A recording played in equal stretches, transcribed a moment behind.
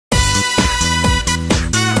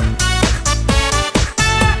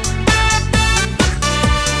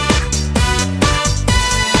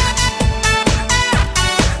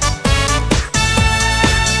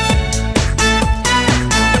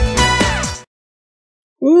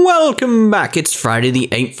Welcome back, it's Friday the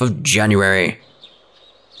 8th of January.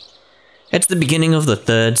 It's the beginning of the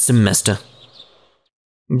third semester.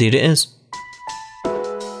 Indeed it is.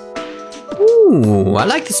 Ooh, I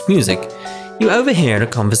like this music. You overhear a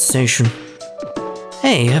conversation.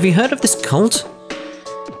 Hey, have you heard of this cult?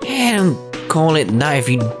 Yeah, don't call it that if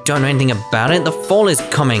you don't know anything about it. The fall is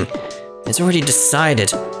coming. It's already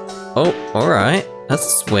decided. Oh, alright.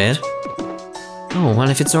 That's weird. Oh, well,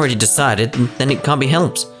 if it's already decided, then it can't be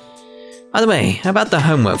helped. By the way, how about the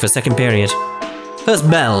homework for second period?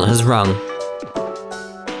 First bell has rung.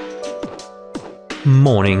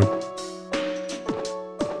 Morning.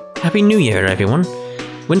 Happy New Year, everyone.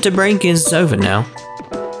 Winter break is over now.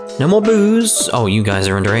 No more booze. Oh, you guys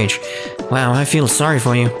are underage. Wow, I feel sorry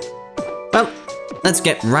for you. Well, let's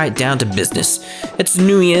get right down to business. It's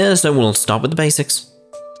New Year, so we'll start with the basics.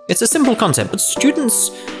 It's a simple concept, but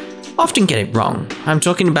students often get it wrong. I'm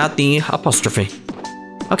talking about the apostrophe.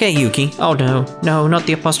 Okay, Yuki. Oh no, not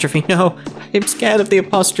the apostrophe. No, I'm scared of the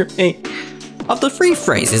apostrophe. Of the three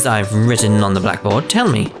phrases I've written on the blackboard, tell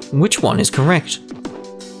me, which one is correct?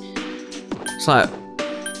 It's like,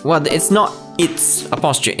 well, it's not it's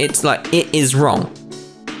apostrophe, it's like it is wrong.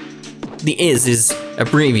 The is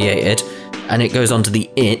abbreviated, and it goes on to the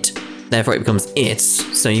it, therefore it becomes it's,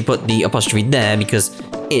 so you put the apostrophe there because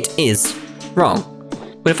it is wrong.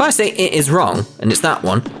 But if I say it is wrong, and it's that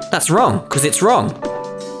one, that's wrong, because it's wrong.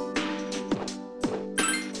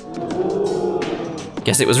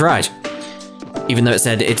 Guess it was right. Even though it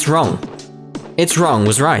said it's wrong. It's wrong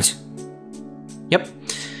was right. Yep,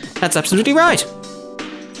 that's absolutely right.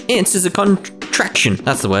 It is a contraction,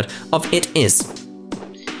 that's the word, of it is.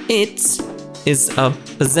 It is a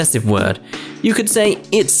possessive word. You could say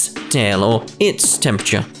its tail or its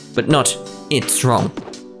temperature, but not it's wrong.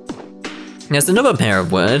 There's another pair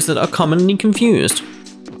of words that are commonly confused.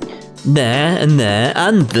 There and there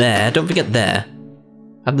and there, don't forget there,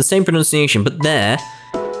 have the same pronunciation, but they're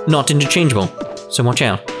not interchangeable, so watch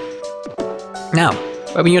out. Now,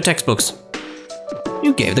 open your textbooks.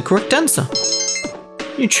 You gave the correct answer.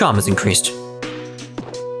 Your charm has increased.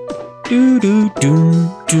 Do do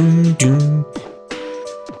do do do.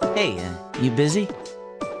 Hey, you busy?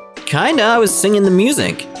 Kinda, I was singing the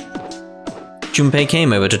music. Junpei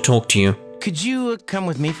came over to talk to you. Could you come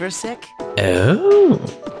with me for a sec? Oh.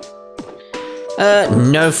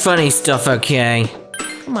 No funny stuff, okay?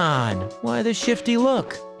 Come on, why the shifty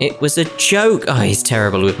look? It was a joke. Oh, he's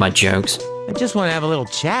terrible with my jokes. I just want to have a little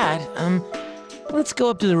chat. Let's go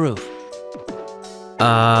up to the roof.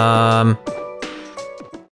 Thought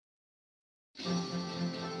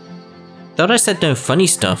I said no funny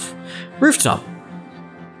stuff. Rooftop.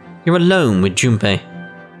 You're alone with Junpei.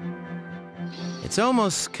 It's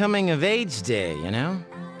almost coming of age day, you know?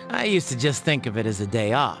 I used to just think of it as a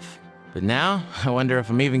day off. But now, I wonder if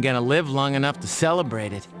I'm even gonna live long enough to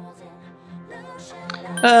celebrate it.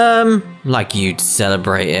 Like you'd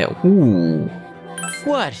celebrate it. Ooh.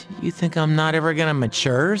 What? You think I'm not ever gonna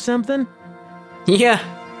mature or something? Yeah.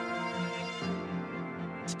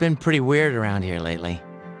 It's been pretty weird around here lately.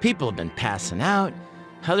 People have been passing out,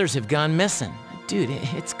 others have gone missing. Dude,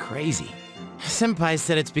 it's crazy. Senpai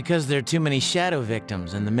said it's because there are too many shadow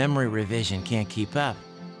victims and the memory revision can't keep up.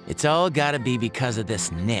 It's all gotta be because of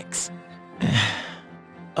this Nyx.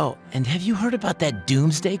 Oh, and have you heard about that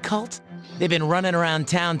doomsday cult? They've been running around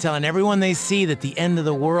town telling everyone they see that the end of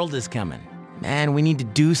the world is coming. Man, we need to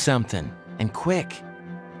do something, and quick.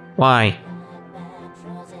 Why?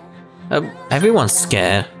 Everyone's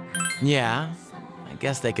scared. Yeah, I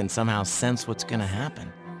guess they can somehow sense what's gonna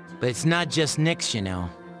happen. But it's not just Nyx, you know.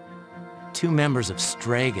 2 members of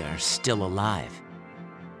Strega are still alive.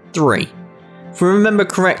 3. If we remember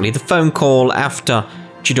correctly, the phone call after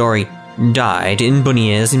Chidori died in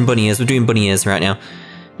bunny ears, we're doing bunny ears right now.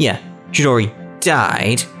 Yeah, Chidori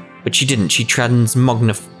died, but she didn't, she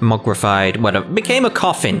transmogrified, whatever, became a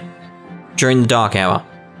coffin during the dark hour.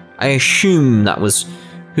 I assume that was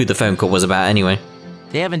who the phone call was about anyway.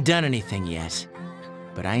 They haven't done anything yet,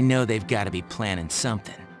 but I know they've got to be planning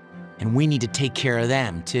something. And we need to take care of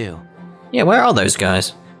them, too. Yeah, where are those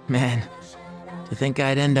guys? Man, to think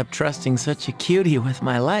I'd end up trusting such a cutie with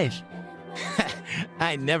my life.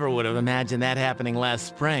 I never would have imagined that happening last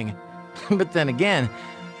spring. But then again,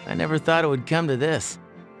 I never thought it would come to this.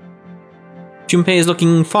 Junpei is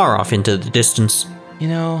looking far off into the distance. You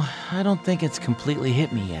know, I don't think it's completely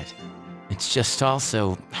hit me yet. It's just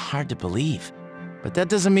also hard to believe. But that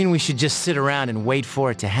doesn't mean we should just sit around and wait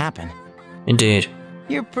for it to happen. Indeed.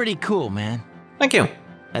 You're pretty cool, man. Thank you.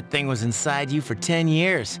 That thing was inside you for 10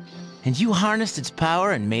 years, and you harnessed its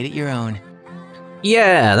power and made it your own.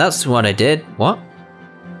 Yeah, that's what I did. What?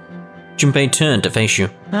 Junpei turned to face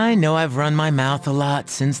you. I know I've run my mouth a lot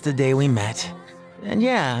since the day we met. And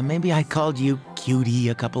yeah, maybe I called you cutie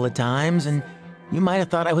a couple of times, and you might have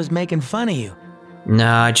thought I was making fun of you.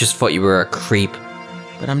 Nah, I just thought you were a creep.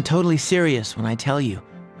 But I'm totally serious when I tell you,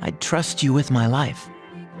 I'd trust you with my life.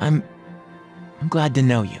 I'm glad to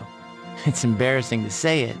know you. It's embarrassing to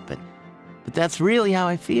say it, but that's really how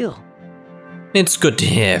I feel. It's good to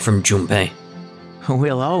hear from Junpei.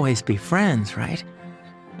 We'll always be friends, right?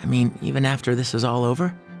 I mean, even after this is all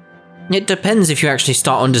over? It depends if you actually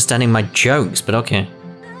start understanding my jokes, but okay.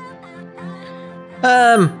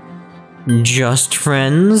 Just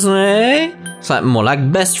friends, eh? It's like more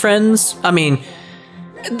like best friends. I mean,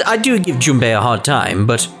 I do give Junpei a hard time,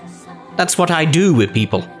 but that's what I do with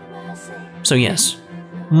people. So yes,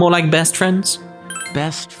 more like best friends.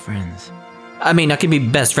 Best friends. I mean, I can be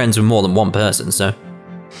best friends with more than one person, so.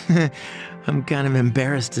 I'm kind of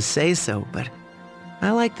embarrassed to say so, but I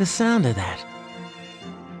like the sound of that.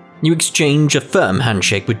 You exchange a firm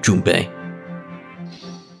handshake with Junpei.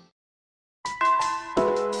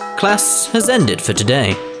 Class has ended for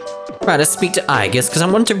today. Right, let's speak to Aigis, because I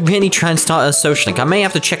want to really try and start a social link. I may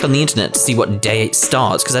have to check on the internet to see what day it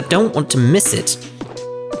starts, because I don't want to miss it.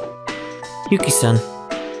 Yuki-san.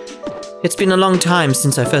 It's been a long time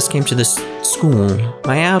since I first came to this school.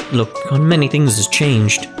 My outlook on many things has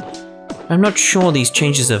changed. I'm not sure these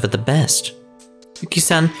changes are for the best.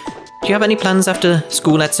 Yuki-san, do you have any plans after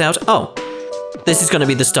school lets out? Oh, this is going to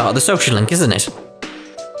be the start of the social link, isn't it?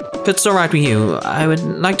 If it's alright with you, I would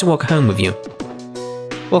like to walk home with you.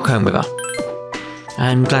 Walk home with her.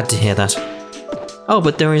 I'm glad to hear that. Oh,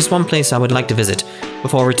 but there is one place I would like to visit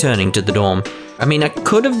before returning to the dorm. I mean, I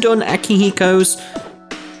could have done Akihiko's,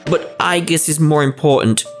 but Aigis is more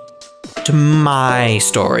important to my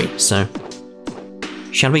story, so.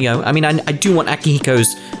 Shall we go? I mean, I do want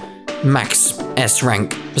Akihiko's max S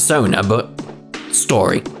rank persona, but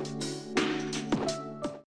story.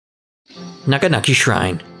 Naganaki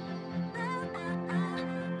Shrine.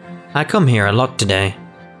 I come here a lot today.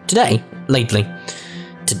 Lately.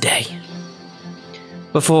 Today.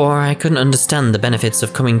 Before, I couldn't understand the benefits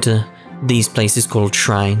of coming to these places called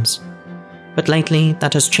shrines. But lately,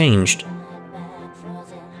 that has changed.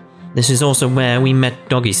 This is also where we met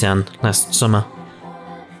Doggy-san last summer.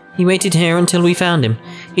 He waited here until we found him,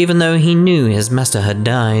 even though he knew his master had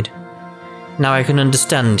died. Now I can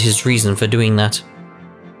understand his reason for doing that.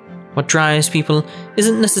 What drives people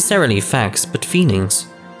isn't necessarily facts, but feelings.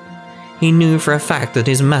 He knew for a fact that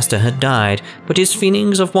his master had died, but his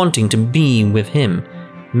feelings of wanting to be with him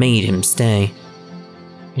made him stay.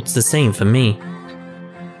 It's the same for me.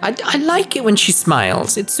 I like it when she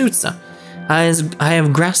smiles, it suits her. I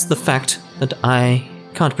have grasped the fact that I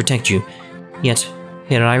can't protect you, yet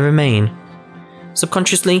here I remain.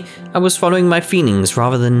 Subconsciously, I was following my feelings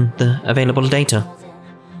rather than the available data.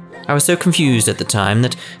 I was so confused at the time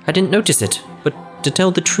that I didn't notice it, but to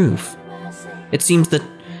tell the truth, it seems that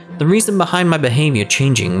the reason behind my behavior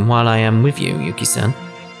changing while I am with you, Yuki-san.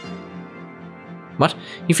 What?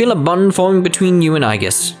 You feel a bond forming between you and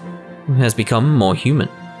Aigis, who has become more human.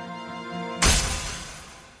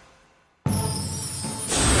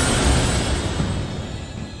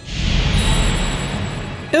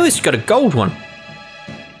 Oh, it's got a gold one.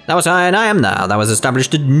 That was I and I am now. That was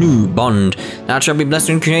established a new bond. That shall be blessed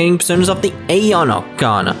in creating personas of the Aeon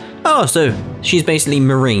Arcana. Oh, so she's basically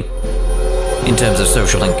Marie in terms of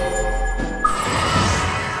social link.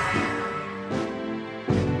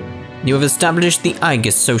 You have established the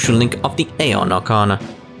Aigis social link of the Aeon Arcana.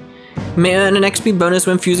 You may earn an XP bonus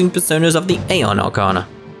when fusing personas of the Aeon Arcana.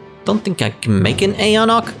 Don't think I can make an Aeon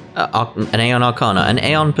Arcana, an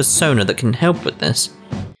Aeon persona that can help with this.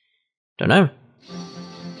 Don't know.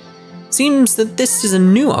 Seems that this is a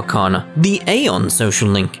new Arcana, the Aeon social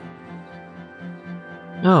link.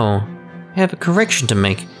 Oh, I have a correction to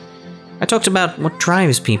make. I talked about what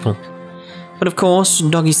drives people. But of course,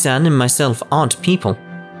 Doggy-san and myself aren't people.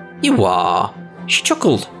 You are. She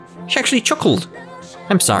chuckled. She actually chuckled.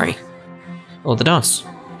 I'm sorry. Oh, the dots.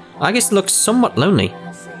 Aigis looked somewhat lonely.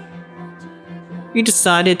 We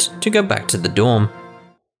decided to go back to the dorm.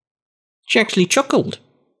 She actually chuckled.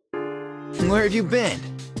 Where have you been?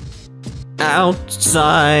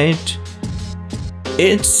 Outside.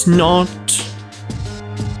 It's not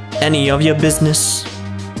any of your business.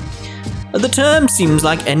 The term seems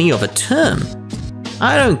like any other term.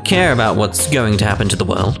 I don't care about what's going to happen to the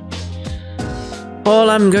world. All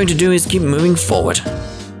I'm going to do is keep moving forward.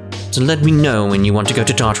 So let me know when you want to go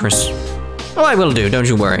to Tartarus. Oh, I will do, don't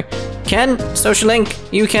you worry. Ken, social link,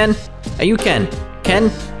 you Ken? Are you Ken?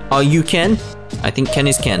 Ken? Are you Ken? I think Ken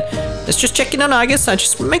is Ken. Let's just check in on Aigis. I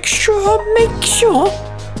just make sure.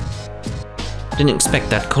 Didn't expect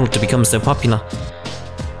that cult to become so popular.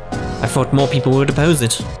 I thought more people would oppose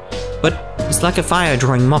it. But it's like a fire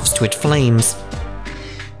drawing moths to its flames.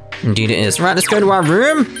 Indeed it is. Right, let's go to our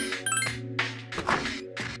room.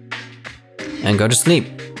 And go to sleep.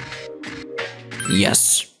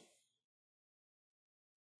 Yes.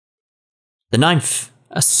 The 9th,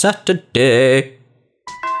 a Saturday.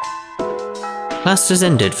 Class has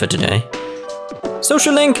ended for today.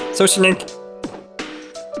 Social link! Social link!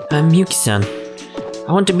 Yuki-san,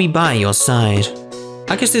 I want to be by your side.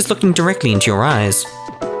 Aigis is looking directly into your eyes.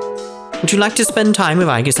 Would you like to spend time with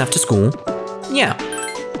Aigis after school? Yeah.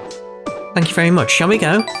 Thank you very much. Shall we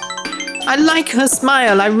go? I like her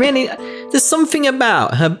smile. I really... There's something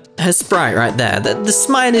about her sprite right there. The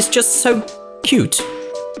smile is just so cute.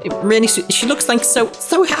 It really... She looks like so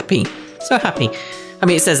happy. So happy. I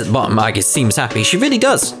mean, it says at the bottom, Aigis seems happy. She really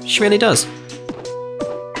does. She really does.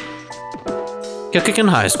 Gyokukan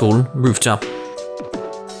High School, rooftop.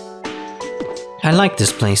 I like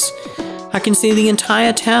this place. I can see the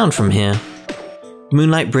entire town from here.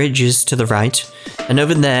 Moonlight Bridge is to the right, and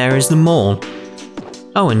over there is the mall.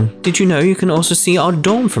 Oh, and did you know you can also see our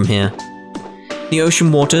dorm from here? The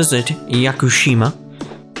ocean waters at Yakushima,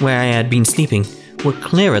 where I had been sleeping, were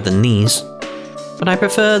clearer than these. But I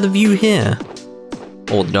prefer the view here.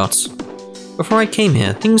 All the dots. Before I came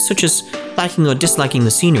here, things such as liking or disliking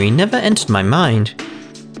the scenery never entered my mind.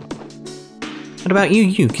 What about you,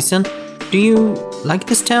 Yuki-san? Do you like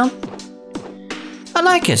this town? I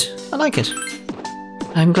like it. I like it.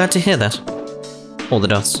 I'm glad to hear that. All the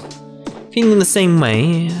dots. Feeling the same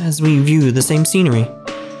way as we view the same scenery.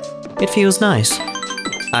 It feels nice.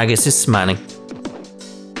 Aigis is smiling.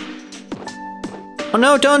 Oh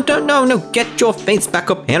no, no, get your face back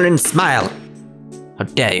up here and smile. How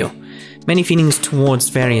dare you. Many feelings towards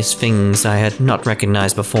various things I had not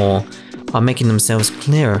recognized before are making themselves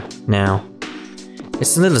clearer now.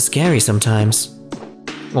 It's a little scary sometimes.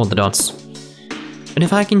 All the dots. But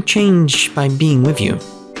if I can change by being with you,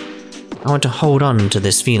 I want to hold on to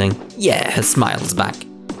this feeling. Yeah, her smile's back.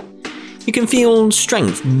 You can feel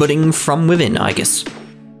strength budding from within, Aigis.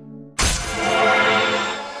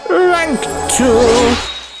 Rank 2.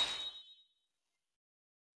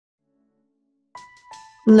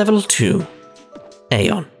 Level 2.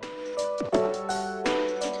 Aeon.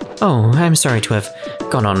 Oh, I'm sorry to have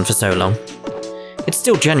gone on for so long. It's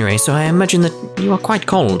still January, so I imagine that you are quite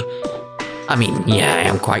cold. I mean, yeah, I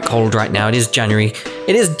am quite cold right now. It is January.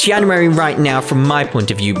 It is January right now from my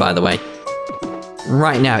point of view, by the way.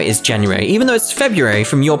 Right now it is January. Even though it's February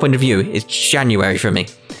from your point of view, it's January for me.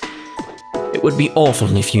 It would be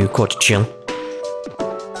awful if you caught a chill.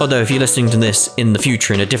 Although if you're listening to this in the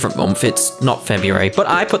future in a different month, it's not February. But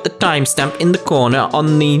I put the timestamp in the corner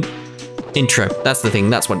on the intro. That's the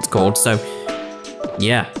thing, that's what it's called. So,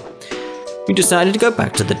 yeah. We decided to go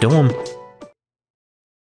back to the dorm.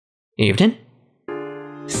 Evening.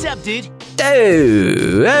 Sup, dude?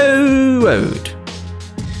 Oh.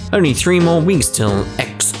 Only 3 more weeks till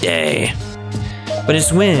X Day. But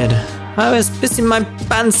it's weird. I was pissing my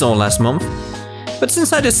pants all last month. But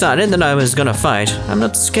since I decided that I was gonna fight, I'm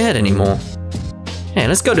not scared anymore. Hey,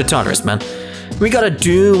 let's go to Tartarus, man. We gotta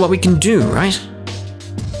do what we can do, right?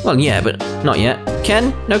 Well, yeah, but not yet.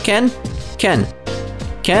 Ken? No Ken? Ken?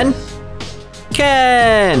 Ken?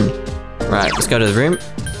 Ken! Right, let's go to the room.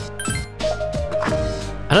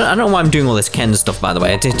 I don't know why I'm doing all this Ken stuff, by the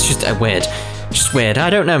way. It's just weird. Just weird. I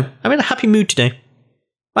don't know. I'm in a happy mood today.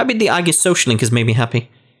 Might be the Aigis social link has made me happy.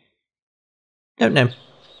 Don't know.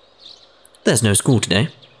 There's no school today.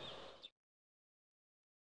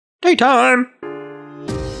 Daytime!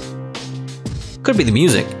 Could be the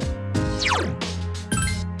music.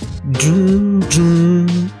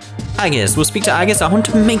 Aigis. We'll speak to Aigis. I want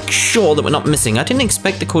to make sure that we're not missing. I didn't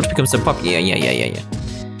expect the call to become so popular. Yeah.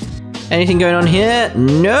 Anything going on here?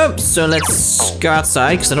 Nope. So let's go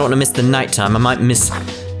outside because I don't want to miss the nighttime. I might miss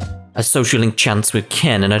a social link chance with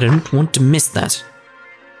Ken and I don't want to miss that.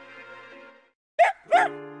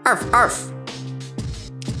 Arf, arf.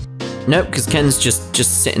 Nope, because Ken's just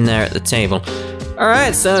sitting there at the table.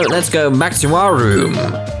 Alright, so let's go back to our room.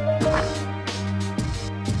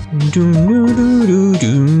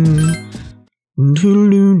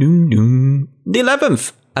 The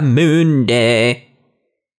 11th, a moon day.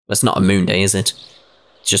 That's not a moon day, is it?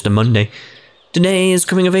 It's just a Monday. Today is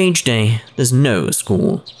coming of age day. There's no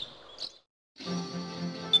school.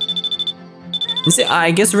 Is it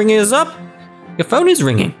Aigis ringing us up? Your phone is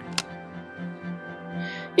ringing.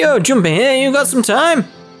 Yo, jump in here, you got some time?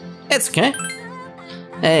 It's okay.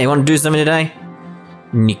 Hey, want to do something today?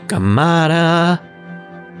 Nikamara.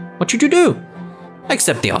 What should you do?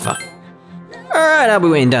 Accept the offer. Alright, I'll be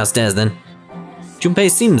waiting downstairs then.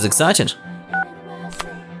 Junpei seems excited.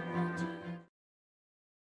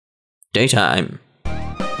 Daytime.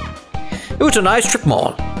 It was a nice strip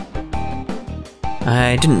mall.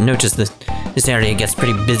 I didn't notice that this area gets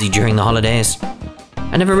pretty busy during the holidays.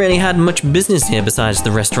 I never really had much business here besides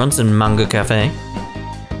the restaurants and manga cafe.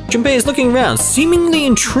 Junpei is looking around, seemingly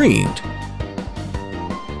intrigued.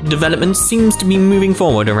 Development seems to be moving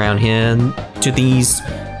forward around here to these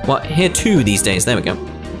days, there we go.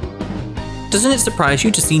 Doesn't it surprise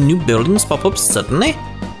you to see new buildings pop up suddenly?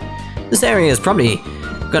 This area is probably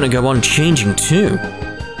gonna go on changing too.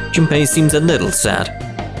 Junpei seems a little sad.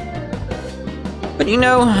 But you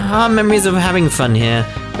know, our memories of having fun here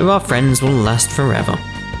with our friends will last forever.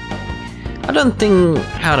 I don't think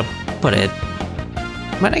how to put it.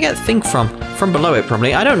 Where'd I get think from? From below it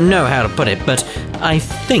probably. I don't know how to put it, but I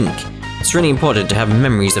think it's really important to have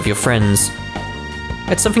memories of your friends.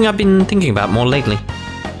 It's something I've been thinking about more lately.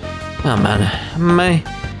 Oh man, am I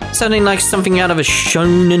sounding like something out of a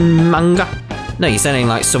shonen manga? No, you're sounding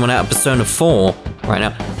like someone out of Persona 4 right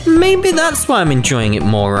now. Maybe that's why I'm enjoying it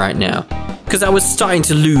more right now. Because I was starting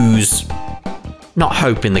to lose, not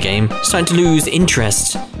hope in the game, starting to lose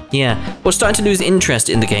interest. Yeah, I was starting to lose interest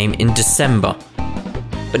in the game in December.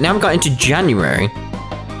 But now I've got into January,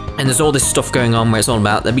 and there's all this stuff going on where it's all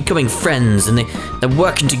about they're becoming friends and they're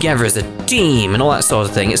working together as a team and all that sort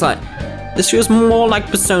of thing. It's like, this feels more like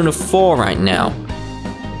Persona 4 right now.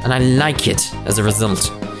 And I like it as a result.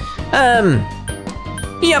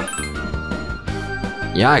 Yep.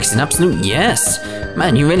 Yikes, an absolute yes.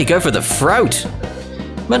 Man, you really go for the throat.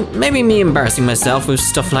 But maybe me embarrassing myself with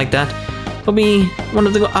stuff like that will be one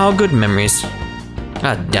of our good memories.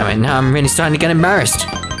 God damn it, now I'm really starting to get embarrassed.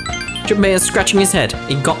 Junpei is scratching his head.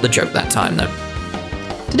 He got the joke that time though.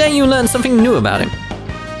 Today you learned something new about him.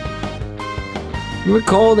 You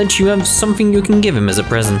recall that you have something you can give him as a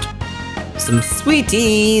present. Some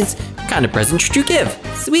sweeties. What kind of present should you give?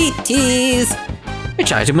 Sweeties.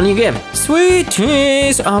 Which item will you give?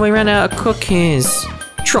 Sweeties. Oh, we ran out of cookies.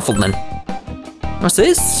 Truffle then. What's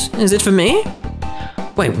this? Is it for me?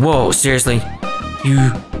 Wait, whoa, seriously?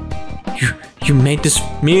 You made this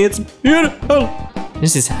for me? It's beautiful.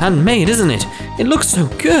 This is handmade, isn't it? It looks so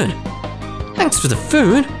good. Thanks for the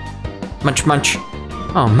food. Munch, munch.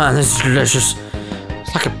 Oh man, this is delicious.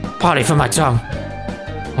 It's like a party for my tongue.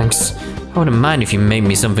 Thanks. I wouldn't mind if you made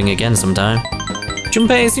me something again sometime.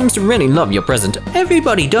 Junpei seems to really love your present.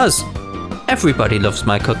 Everybody does. Everybody loves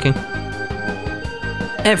my cooking.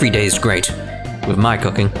 Every day is great with my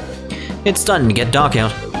cooking. It's starting to get dark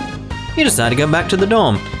out. You decide to go back to the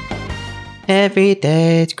dorm. Every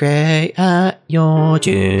day's great at your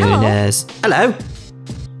Junes. Hello.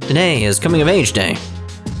 Today is coming of age day.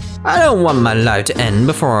 I don't want my life to end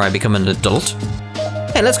before I become an adult.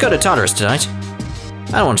 Hey, let's go to Tartarus tonight.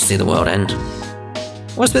 I don't want to see the world end.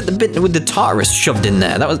 What's with the bit with the Tartarus shoved in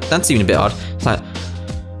there? That's even a bit odd. It's like,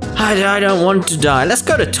 I don't want to die. Let's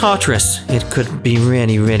go to Tartarus. It could be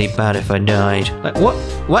really, really bad if I died. Like, what?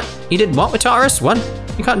 What? You did what with Tartarus? What?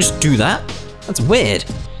 You can't just do that. That's weird.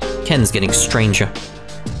 Ken's getting stranger.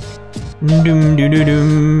 Doom doo doo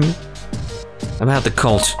doom. About the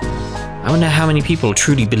cult. I wonder how many people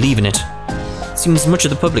truly believe in it. It seems much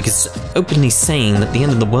of the public is openly saying that the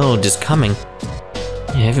end of the world is coming.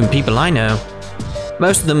 Yeah, even people I know.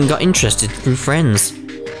 Most of them got interested through friends.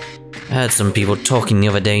 I heard some people talking the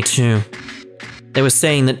other day too. They were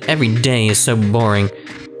saying that every day is so boring.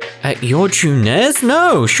 At your Junes?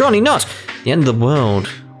 No, surely not. The end of the world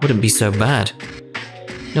wouldn't be so bad.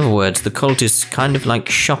 In other words, the cult is kind of like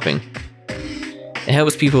shopping. It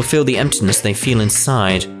helps people feel the emptiness they feel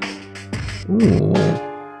inside. Ooh.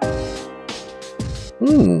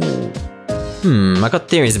 I got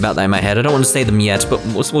theories about that in my head. I don't want to say them yet, but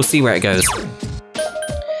we'll see where it goes.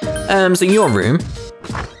 So your room.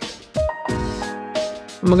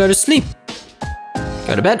 I'm gonna go to sleep.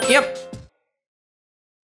 Go to bed, yep.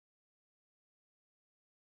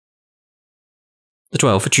 The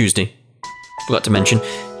 12th for Tuesday. Forgot to mention,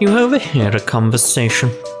 you overheard a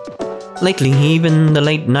conversation. Lately, even the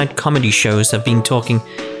late night comedy shows have been talking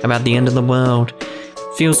about the end of the world.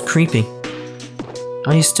 Feels creepy.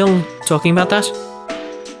 Are you still talking about that?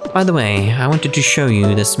 By the way, I wanted to show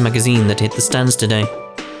you this magazine that hit the stands today.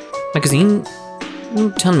 Magazine?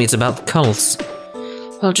 Don't tell me it's about the cults.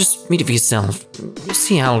 Well, just read it for yourself.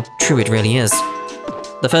 See how true it really is.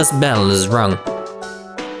 The first bell is rung.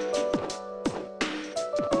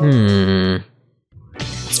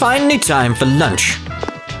 It's finally time for lunch.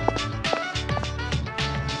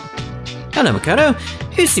 Hello, Makoto.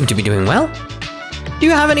 You seem to be doing well. Do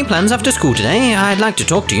you have any plans after school today? I'd like to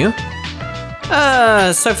talk to you.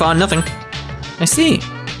 So far, nothing. I see.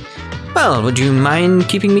 Well, would you mind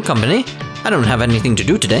keeping me company? I don't have anything to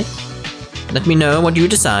do today. Let me know what you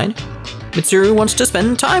decide. Mitsuru wants to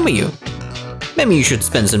spend time with you. Maybe you should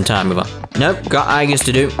spend some time with her. Nope, got Aigis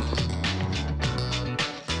to do.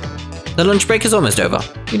 The lunch break is almost over.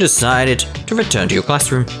 You decided to return to your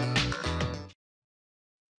classroom.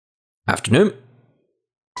 Afternoon.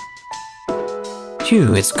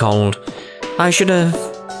 Phew, it's cold. I should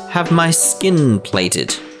have my skin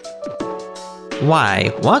plated.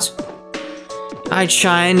 Why? What? I'd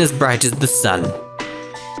shine as bright as the sun.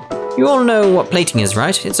 You all know what plating is,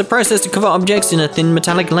 right? It's a process to cover objects in a thin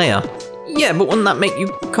metallic layer. Yeah, but wouldn't that make you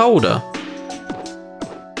colder?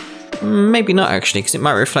 Maybe not actually, because it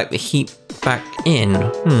might reflect the heat back in.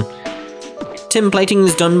 Tin plating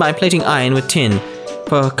is done by plating iron with tin.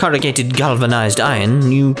 For corrugated galvanized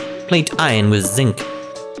iron, you plate iron with zinc.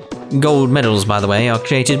 Gold medals, by the way, are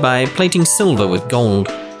created by plating silver with gold.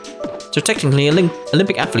 So technically,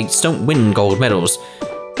 Olympic athletes don't win gold medals.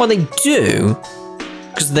 Well, they do,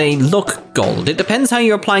 because they look gold. It depends how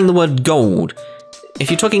you're applying the word gold. If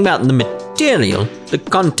you're talking about the material, the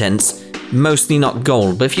contents, mostly not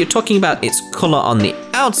gold. But if you're talking about its colour on the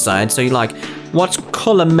outside, so you're like, what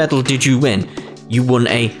colour medal did you win? You won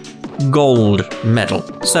a gold medal.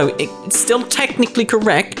 So it's still technically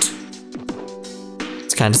correct.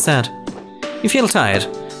 It's kind of sad. You feel tired?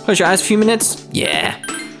 Close your eyes a few minutes? Yeah.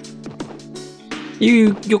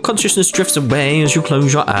 Your consciousness drifts away as you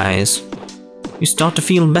close your eyes. You start to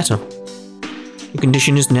feel better. Your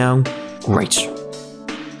condition is now great.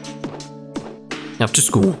 Off to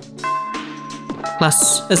school.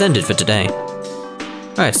 Class has ended for today.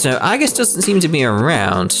 Alright, so Aigis doesn't seem to be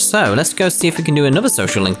around, so let's go see if we can do another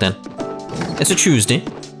social link then. It's a Tuesday.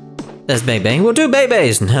 There's Bebe. We'll do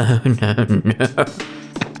Bebes. No.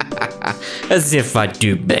 As if I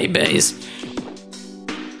do Bebes.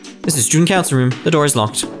 This is student council room. The door is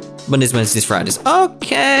locked. Mondays, Wednesdays, Fridays.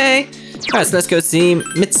 Okay. Alright, so let's go see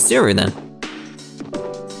Mitsuru then.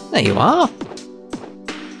 There you are.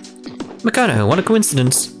 Makoto, what a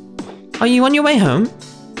coincidence. Are you on your way home?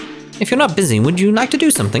 If you're not busy, would you like to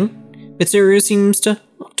do something? Mitsuru seems to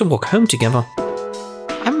want to walk home together.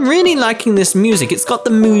 I'm really liking this music. It's got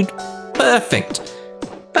the mood perfect.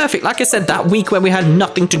 Perfect. Like I said, that week where we had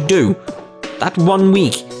nothing to do. That 1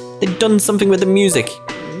 week. They'd done something with the music.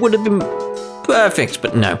 Would have been perfect,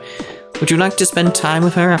 but no. Would you like to spend time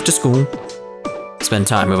with her after school? Spend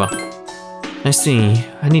time with her. I see.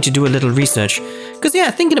 I need to do a little research. Because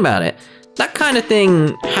yeah, thinking about it, that kind of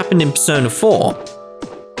thing happened in Persona 4.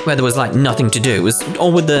 Where there was like nothing to do. It was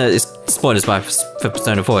all with the spoilers for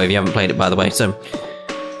Persona 4 if you haven't played it, by the way. So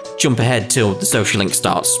jump ahead till the social link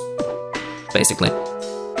starts. Basically.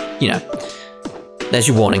 You know. There's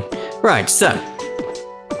your warning. Right, so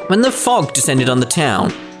when the fog descended on the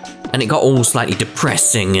town, and it got all slightly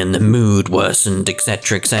depressing and the mood worsened,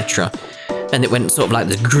 etc, etc, and it went sort of like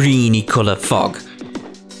this greeny colour fog,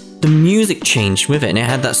 the music changed with it, and it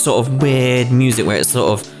had that sort of weird music where it's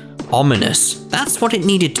sort of ominous. That's what it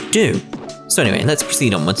needed to do. So anyway, let's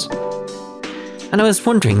proceed onwards. And I was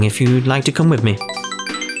wondering if you'd like to come with me.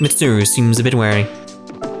 Mitsuru seems a bit wary.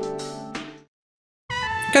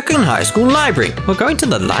 Gakuen High School Library. We're going to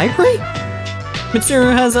the library?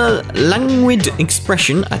 Mitsuru has a languid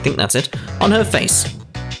expression, I think that's it, on her face.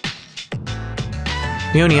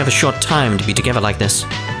 We only have a short time to be together like this.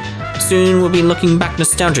 Soon we'll be looking back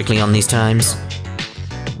nostalgically on these times.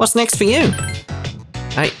 What's next for you?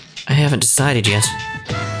 I haven't decided yet.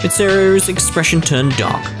 Mitsuru's expression turned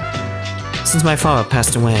dark. Since my father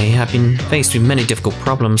passed away, I've been faced with many difficult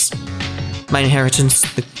problems. My inheritance,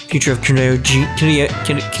 the future of Kirijo,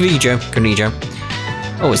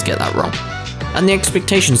 always get that wrong, and the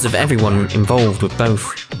expectations of everyone involved with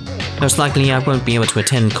both. Most likely I won't be able to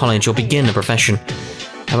attend college or begin a profession.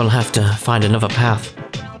 I will have to find another path.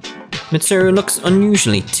 Mitsuru looks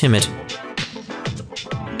unusually timid.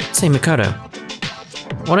 Say, Makoto,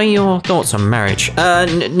 what are your thoughts on marriage?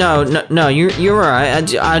 No, you're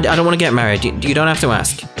alright. I don't want to get married. You don't have to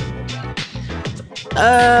ask.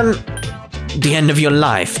 The end of your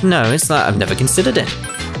life? No, it's that I've never considered it.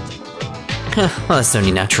 Well, that's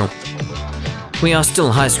only natural. We are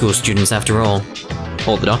still high school students after all.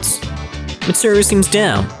 All the dots. Mitsuru seems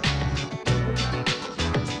down.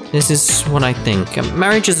 This is what I think.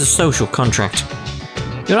 Marriage is a social contract.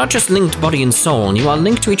 You're not just linked body and soul, you are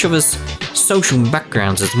linked to each other's social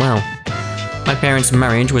backgrounds as well. My parents'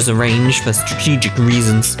 marriage was arranged for strategic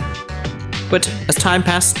reasons. But as time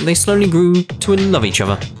passed, they slowly grew to love each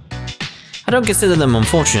other. I don't consider them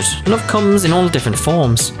unfortunate. Love comes in all different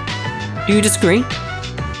forms. Do you disagree?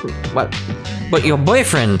 But your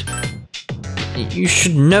boyfriend... You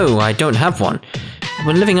should know I don't have one.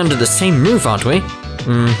 We're living under the same roof, aren't we?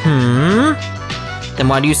 Mm-hmm. Then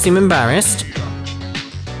why do you seem embarrassed?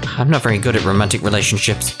 I'm not very good at romantic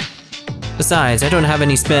relationships. Besides, I don't have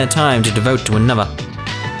any spare time to devote to another.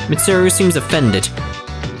 Mitsuru seems offended.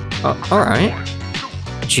 Alright.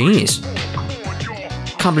 Jeez.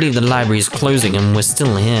 Can't believe the library is closing and we're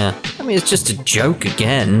still here. I mean, it's just a joke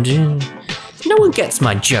again. No one gets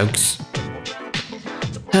my jokes.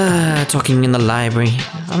 Talking in the library.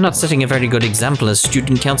 I'm not setting a very good example as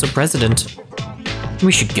student council president.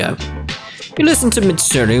 We should go. You listened to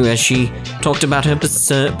Mitsuru as she talked about her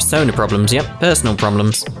persona problems. Yep, personal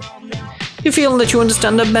problems. You feel that you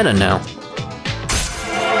understand her better now.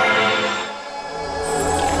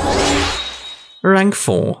 Rank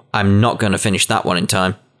 4. I'm not going to finish that one in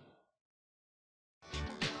time.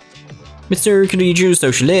 Mr. Kiriju,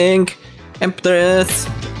 Social Link, Empress.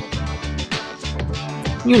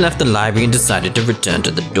 You left the library and decided to return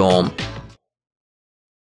to the dorm.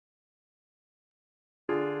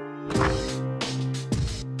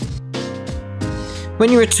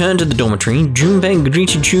 When you returned to the dormitory, Junpei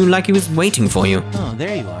greeted you like he was waiting for you. Oh,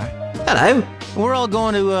 there you are. Hello. We're all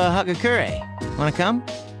going to Hagakure. Wanna come?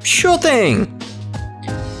 Sure thing.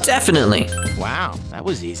 Definitely. Wow, that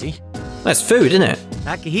was easy. That's food, isn't it?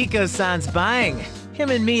 Akihiko-san's buying. Him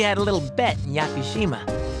and me had a little bet in Yakushima.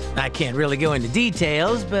 I can't really go into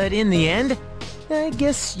details, but in the end, I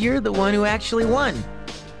guess you're the one who actually won.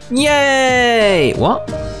 Yay! What?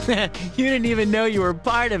 You didn't even know you were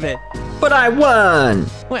part of it. But I won!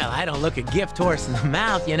 Well, I don't look a gift horse in the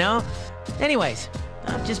mouth, you know? Anyways,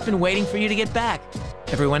 I've just been waiting for you to get back.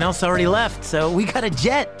 Everyone else already left, so we got a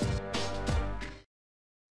jet.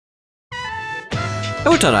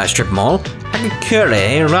 Otonai Strip Mall,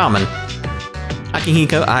 Hagakure Ramen.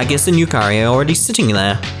 Akihiko, Aigis, and Yukari are already sitting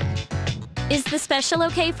there. Is the special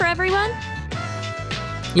okay for everyone?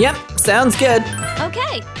 Yep, sounds good.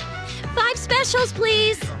 Okay. 5 specials,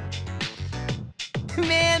 please.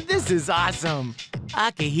 Man, this is awesome.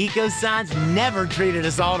 Akihiko-san's never treated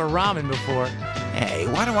us all to ramen before. Hey,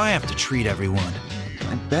 why do I have to treat everyone?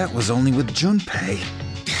 My bet was only with Junpei.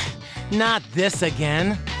 Not this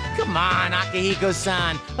again. Come on,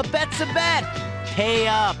 Akihiko-san. A bet's a bet. Pay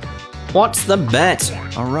up. What's the bet?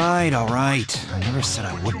 All right. I never said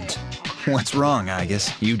I wouldn't. What's wrong,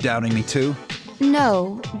 Aigis? You doubting me too?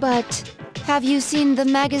 No, but have you seen the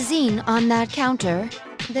magazine on that counter?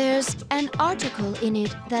 There's an article in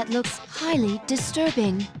it that looks highly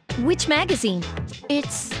disturbing. Which magazine?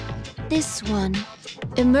 It's this one.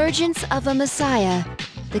 Emergence of a Messiah.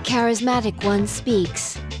 The charismatic one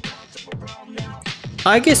speaks.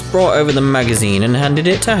 Aigis brought over the magazine and handed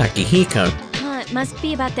it to Akihiko. It must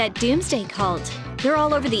be about that doomsday cult. They're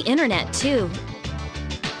all over the internet, too.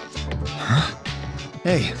 Huh?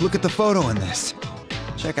 Hey, look at the photo in this.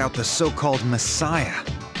 Check out the so-called Messiah.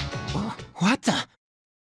 What the?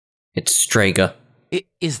 It's Strager.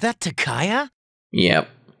 Is that Takaya? Yep.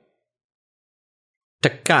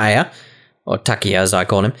 Takaya, or Takia as I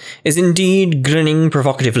call him, is indeed grinning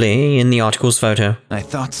provocatively in the article's photo. I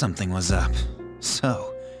thought something was up.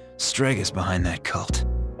 So, Strager's behind that cult.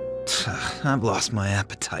 I've lost my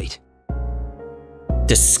appetite.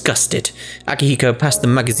 Disgusted, Akihiko passed the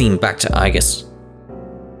magazine back to Aigis.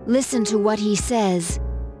 Listen to what he says.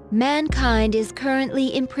 Mankind is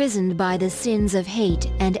currently imprisoned by the sins of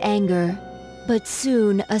hate and anger. But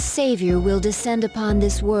soon a savior will descend upon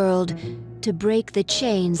this world to break the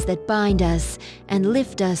chains that bind us and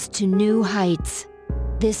lift us to new heights.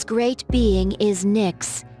 This great being is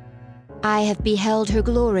Nyx. I have beheld her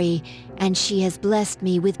glory, and she has blessed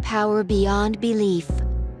me with power beyond belief.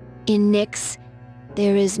 In Nyx,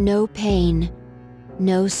 there is no pain,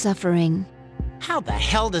 no suffering. How the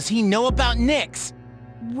hell does he know about Nyx?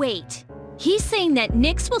 Wait, he's saying that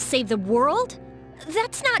Nyx will save the world?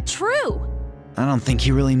 That's not true! I don't think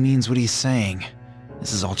he really means what he's saying.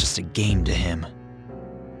 This is all just a game to him.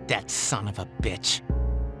 That son of a bitch.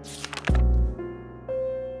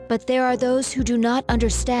 But there are those who do not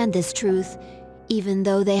understand this truth, even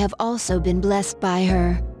though they have also been blessed by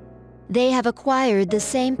her. They have acquired the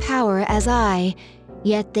same power as I,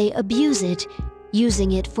 yet they abuse it,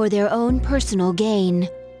 using it for their own personal gain.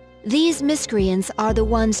 These miscreants are the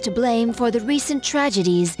ones to blame for the recent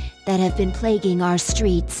tragedies that have been plaguing our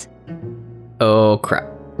streets. Oh crap.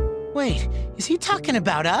 Wait, is he talking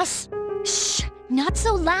about us? Shh, not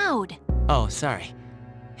so loud. Oh, sorry.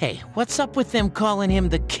 Hey, what's up with them calling him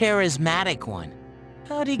the charismatic one?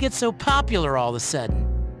 How'd he get so popular all of a sudden?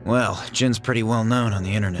 Well, Jin's pretty well known on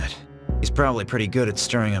the internet. He's probably pretty good at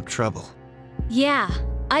stirring up trouble. Yeah,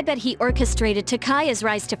 I bet he orchestrated Takaya's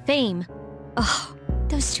rise to fame. Ugh,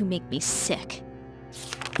 those two make me sick.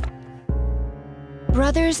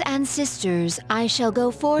 Brothers and sisters, I shall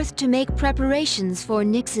go forth to make preparations for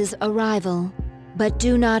Nyx's arrival. But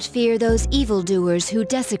do not fear those evildoers who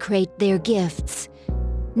desecrate their gifts.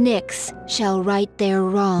 Nyx shall right their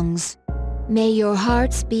wrongs. May your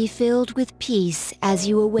hearts be filled with peace as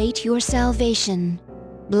you await your salvation.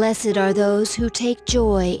 Blessed are those who take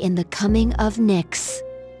joy in the coming of Nyx.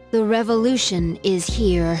 The revolution is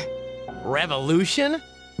here. Revolution?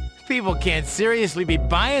 People can't seriously be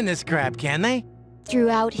buying this crap, can they?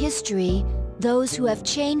 Throughout history, those who have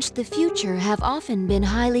changed the future have often been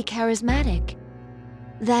highly charismatic.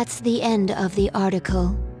 That's the end of the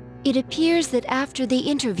article. It appears that after the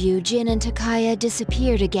interview, Jin and Takaya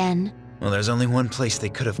disappeared again. Well, there's only one place they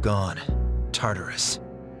could have gone. Tartarus.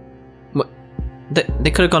 What?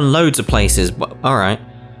 They could have gone loads of places, but alright.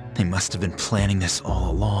 They must have been planning this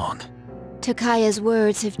all along. Takaya's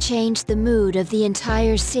words have changed the mood of the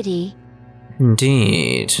entire city.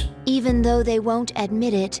 Indeed. Even though they won't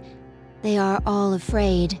admit it, they are all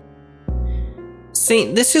afraid.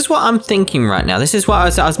 See, this is what I'm thinking right now. This is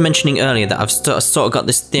what I was mentioning earlier, that I've sort of got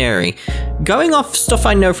this theory. Going off stuff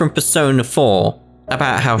I know from Persona 4,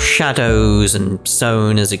 about how shadows and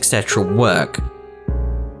personas, etc. work.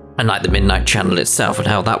 And like the Midnight Channel itself and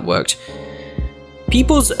how that worked.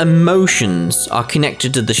 People's emotions are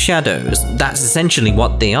connected to the shadows. That's essentially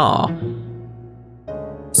what they are.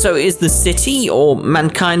 So is the city or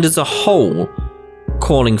mankind as a whole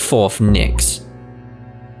calling forth Nyx?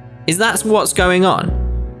 Is that what's going on?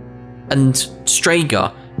 And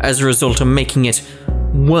Strager, as a result, are making it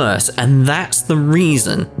worse, and that's the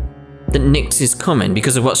reason that Nyx is coming,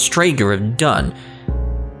 because of what Strager have done.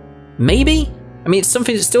 Maybe? I mean, it's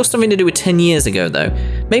still something to do with 10 years ago, though.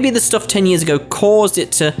 Maybe the stuff 10 years ago caused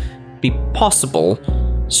it to be possible.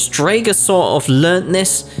 Strager sort of learnt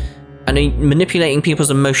this, and are manipulating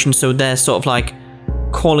people's emotions, so they're sort of like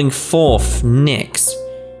calling forth Nyx.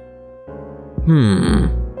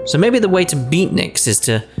 So maybe the way to beat Nyx is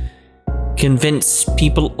to convince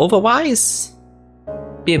people otherwise?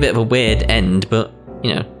 Be a bit of a weird end, but,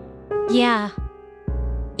 you know. Yeah.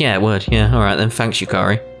 Yeah, it would. Yeah, alright then. Thanks,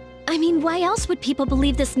 Yukari. I mean, why else would people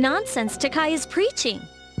believe this nonsense Takaya's preaching?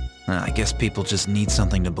 I guess people just need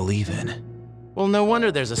something to believe in. Well, no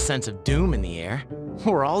wonder there's a sense of doom in the air.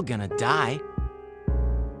 We're all gonna die.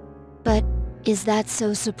 But is that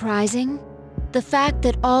so surprising? The fact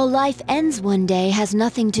that all life ends one day has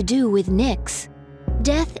nothing to do with Nyx.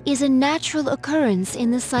 Death is a natural occurrence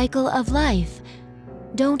in the cycle of life.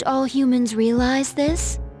 Don't all humans realize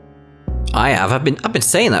this? I have. I've been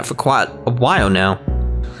saying that for quite a while now.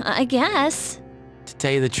 I guess. To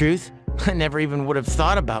tell you the truth, I never even would have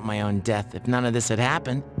thought about my own death if none of this had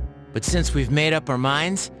happened. But since we've made up our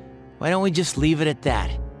minds, why don't we just leave it at that?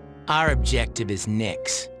 Our objective is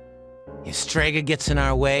Nyx. If Strager gets in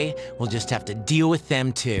our way, we'll just have to deal with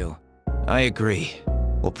them too. I agree.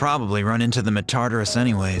 We'll probably run into them at Tartarus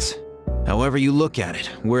anyways. However you look at it,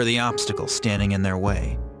 we're the obstacle standing in their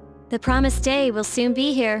way. The promised day will soon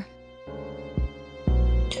be here.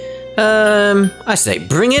 I say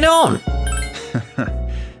bring it on!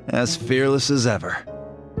 As fearless as ever.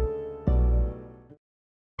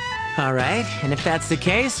 Alright, and if that's the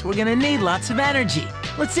case, we're gonna need lots of energy.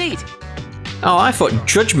 Let's eat! Oh, I thought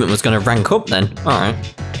Judgment was going to rank up then.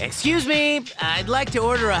 Alright. Excuse me, I'd like to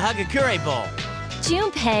order a Hagakure bowl.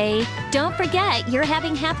 Junpei, don't forget you're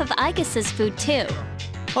having half of Aigis' food too.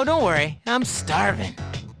 Oh, don't worry, I'm starving.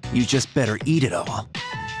 You just better eat it all.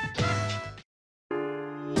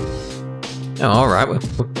 Oh, alright,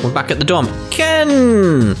 we're back at the dorm.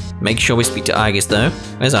 Ken! Make sure we speak to Aigis, though.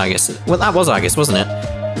 Where's Aigis? Well, that was Aigis, wasn't it?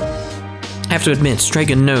 I have to admit,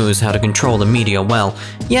 Strager knows how to control the media well.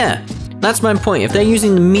 Yeah, that's my point. If they're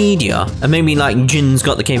using the media, and maybe, like, Jin's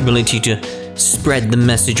got the capability to spread the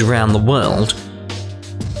message around the world,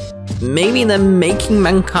 maybe they're making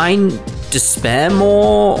mankind despair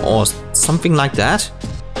more, or something like that?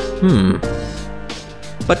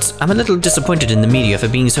 But I'm a little disappointed in the media for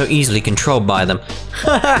being so easily controlled by them.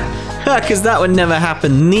 Because that would never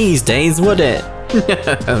happen these days, would it?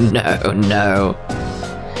 No.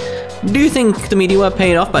 Do you think the media were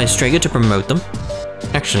paid off by Strager to promote them?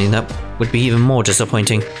 Actually, that would be even more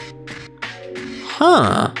disappointing.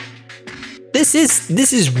 Huh. This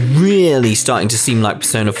is really starting to seem like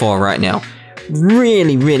Persona 4 right now.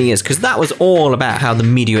 Really is, because that was all about how the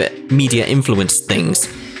media influenced things.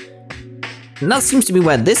 And that seems to be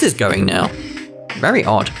where this is going now. Very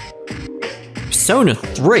odd. Persona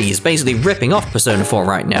 3 is basically ripping off Persona 4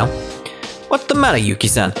 right now. What's the matter,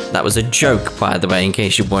 Yuki-san? That was a joke, by the way, in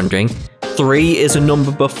case you're wondering. 3 is a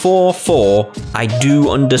number before 4, I do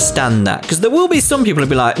understand that. Because there will be some people who'll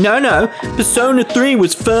be like, no, Persona 3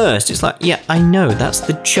 was first. It's like, yeah, I know, that's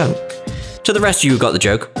the joke. To the rest of you who got the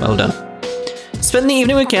joke, well done. Spend the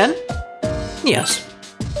evening with Ken? Yes.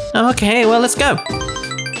 Okay, well, let's go.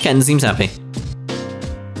 Ken seems happy.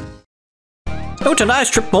 Oh, tonight's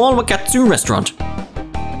Strip Mall Wakatsu restaurant.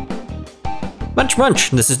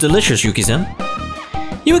 Munch, this is delicious, Yuki-san.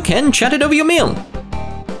 You and Ken chatted over your meal.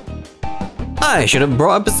 I should have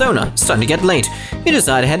brought a Persona. It's starting to get late. You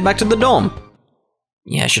decide to head back to the dorm.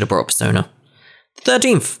 Yeah, I should have brought a Persona. The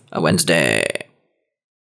 13th, a Wednesday.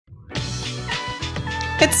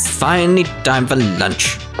 It's finally time for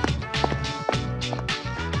lunch.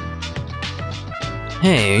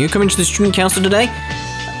 Hey, are you coming to the student council today?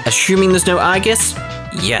 Assuming there's no Aigis?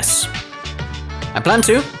 Yes. I plan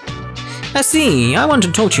to. I see, I want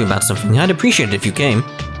to talk to you about something. I'd appreciate it if you came.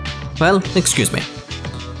 Well, excuse me.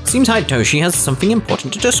 Seems Hitoshi has something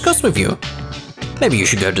important to discuss with you. Maybe you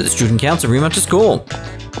should go to the student council room after school.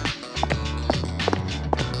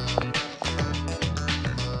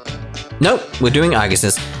 Nope, we're doing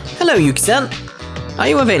Aigis's. Hello, Yuki-san. Are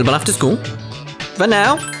you available after school? For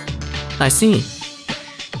now? I see.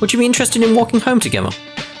 Would you be interested in walking home together?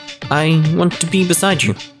 I want to be beside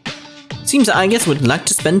you. Seems Aigis would like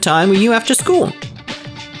to spend time with you after school.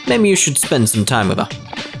 Maybe you should spend some time with her.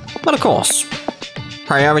 But of course,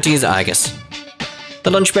 priority is Aigis. The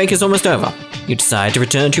lunch break is almost over. You decide to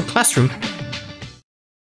return to your classroom.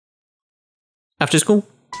 After school.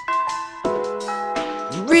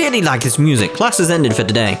 Really like this music. Class has ended for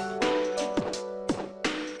today.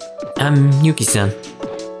 Yuki-san.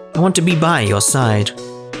 I want to be by your side.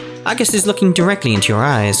 Aigis is looking directly into your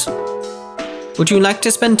eyes. Would you like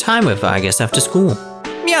to spend time with Aigis after school?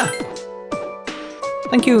 Yeah.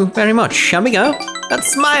 Thank you very much. Shall we go? That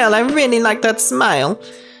smile, I really like that smile.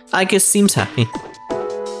 Aigis seems happy.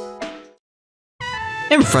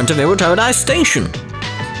 In front of Iwatodai Station.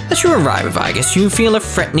 As you arrive with Aigis, you feel a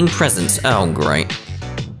threatening presence. Oh, great.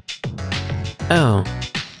 Oh.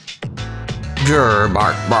 Grr,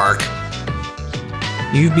 bark, bark.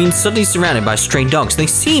 You've been suddenly surrounded by stray dogs. They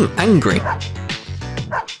seem angry.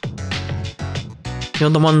 You're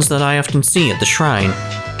the ones that I often see at the shrine.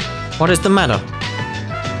 What is the matter?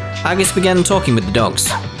 Aigis began talking with the dogs.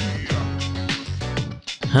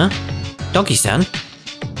 Huh? Doggy-san?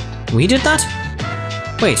 We did that?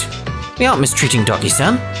 Wait, we aren't mistreating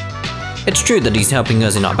Doggy-san. It's true that he's helping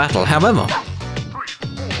us in our battle, however.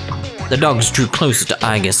 The dogs drew closer to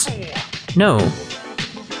Aigis. No.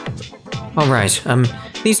 Alright,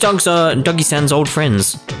 these dogs are Doggy-san's old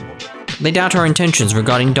friends. They doubt our intentions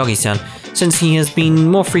regarding Doggy-san, since he has been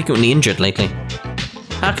more frequently injured lately.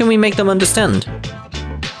 How can we make them understand?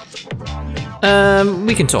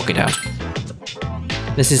 We can talk it out.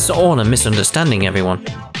 This is all a misunderstanding, everyone.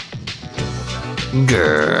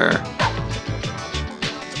 Grrr.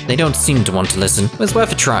 They don't seem to want to listen. It's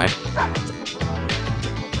worth a try.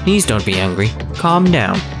 Please don't be angry. Calm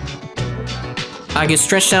down. Aigis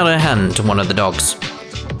stretched out her hand to one of the dogs.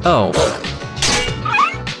 Oh.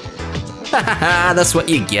 Hahaha, that's what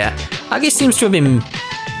you get. Aigis seems to have been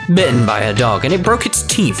bitten by a dog, and it broke its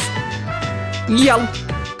teeth. Yelp!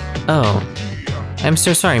 Oh. I'm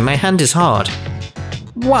so sorry, my hand is hard.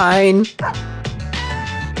 Whine!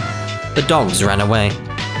 The dogs ran away.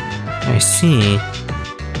 I see.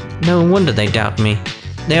 No wonder they doubt me.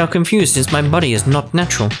 They are confused since my body is not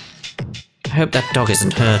natural. I hope that dog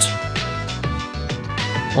isn't hurt.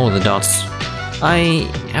 All the dots. I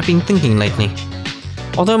have been thinking lately.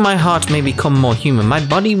 Although my heart may become more human, my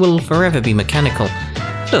body will forever be mechanical.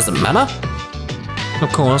 Doesn't matter.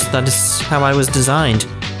 Of course, that is how I was designed.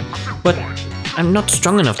 But I'm not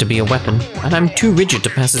strong enough to be a weapon, and I'm too rigid to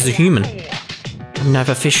pass as a human. I'm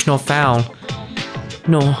neither fish nor fowl.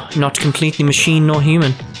 Nor not completely machine nor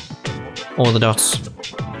human. All the dots.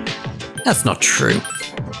 That's not true.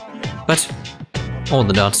 But all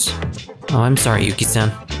the dots. Oh, I'm sorry,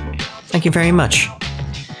 Yuki-san. Thank you very much.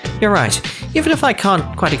 You're right. Even if I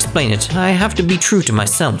can't quite explain it, I have to be true to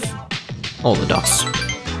myself. All the dots.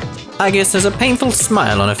 Aigis has a painful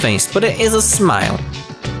smile on her face, but it is a smile.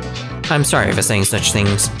 I'm sorry for saying such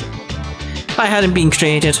things. If I hadn't been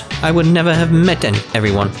created, I would never have met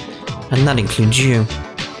everyone, and that includes you.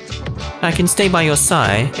 I can stay by your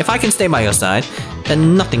side. If I can stay by your side,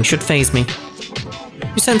 then nothing should faze me.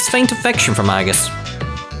 You sense faint affection from Aigis.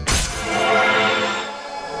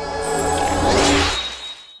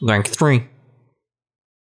 Rank 3.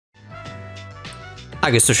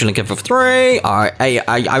 Aigis social link for 3.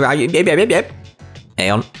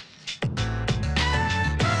 Aeon.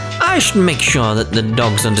 I should make sure that the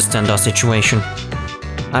dogs understand our situation.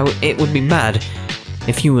 It would be bad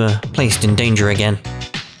if you were placed in danger again.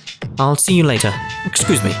 I'll see you later.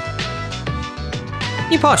 Excuse me.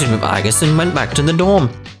 He parted with Aigis and went back to the dorm.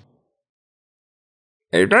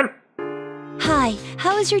 Hey, Dad. Hi,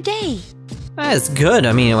 how was your day? It's good.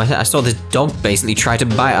 I mean, I saw this dog basically try to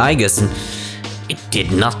bite Aigis and it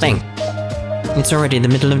did nothing. It's already the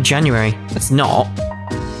middle of January. It's not.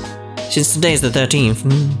 Since today's the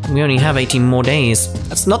 13th, we only have 18 more days.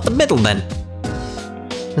 That's not the middle then.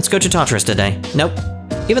 Let's go to Tartarus today. Nope.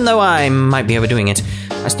 Even though I might be overdoing it,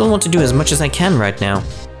 I still want to do as much as I can right now.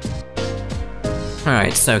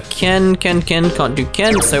 Alright, so Ken, can't do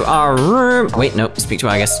Ken, so our room... Wait, no, speak to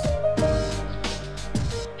Aigis.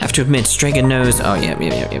 Have to admit, Stragan knows... Oh, yep.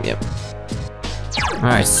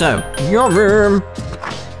 Alright, so, your room.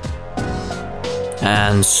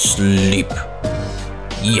 And sleep.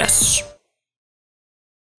 Yes.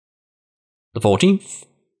 The 14th.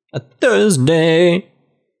 A Thursday.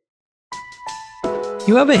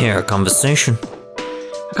 You overhear a conversation.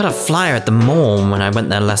 I got a flyer at the mall when I went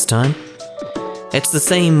there last time. It's the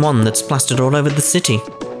same one that's plastered all over the city.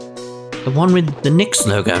 The one with the Nyx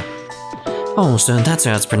logo. Oh, so that's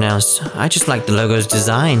how it's pronounced. I just like the logo's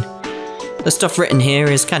design. The stuff written here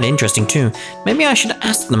is kinda interesting too. Maybe I should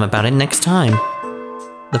ask them about it next time.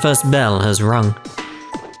 The first bell has rung.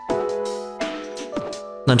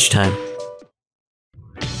 Lunchtime.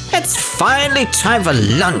 It's finally time for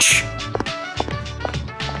lunch!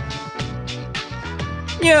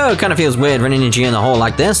 Yo, kinda feels weird running into you in the hall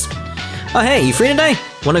like this. Oh hey, you free today?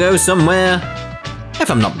 Wanna go somewhere? If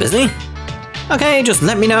I'm not busy. Okay, just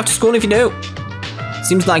let me know after school if you do.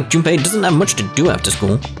 Seems like Junpei doesn't have much to do after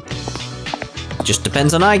school. Just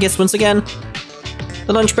depends on Aigis once again.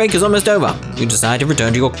 The lunch break is almost over. You decide to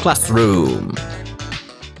return to your classroom.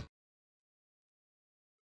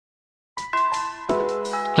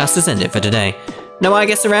 Class is ended for today. No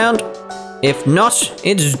Aigis around? If not,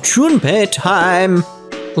 it's Junpei time.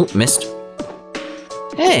 Oh, missed.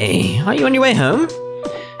 Hey, are you on your way home?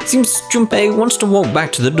 Seems Junpei wants to walk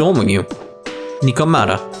back to the dorm with you.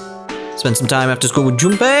 Nikomata. Spend some time after school with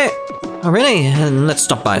Junpei? Oh really? And let's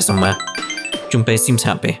stop by somewhere. Junpei seems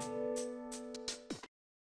happy.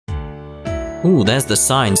 Ooh, there's the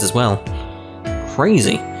signs as well.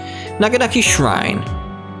 Crazy. Nagadaki Shrine.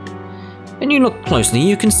 When you look closely,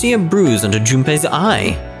 you can see a bruise under Junpei's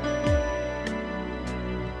eye.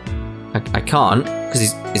 I can't,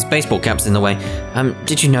 because his baseball cap's in the way.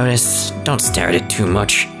 Did you notice? Don't stare at it too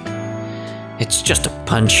much. It's just a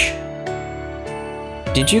punch.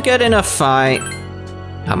 Did you get in a fight?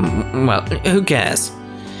 Well, who cares?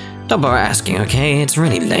 Don't bother asking, okay? It's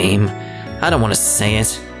really lame. I don't want to say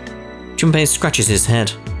it. Junpei scratches his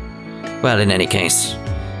head. Well, in any case,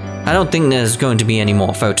 I don't think there's going to be any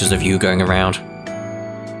more photos of you going around.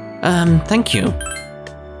 Thank you.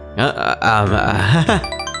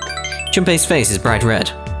 Junpei's face is bright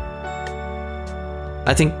red.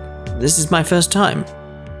 I think this is my first time.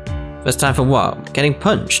 First time for what? Getting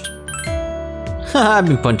punched? I've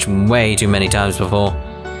been punched way too many times before.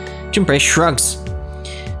 Junpei shrugs.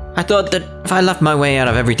 I thought that if I left my way out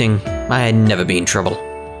of everything, I'd never be in trouble.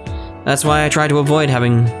 That's why I try to avoid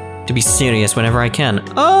having to be serious whenever I can.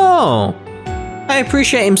 Oh! I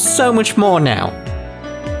appreciate him so much more now.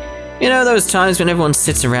 You know those times when everyone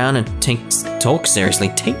sits around and talk seriously.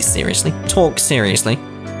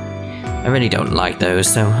 I really don't like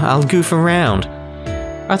those, so I'll goof around.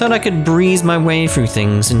 I thought I could breeze my way through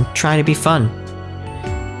things and try to be fun.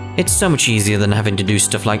 It's so much easier than having to do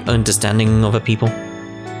stuff like understanding other people.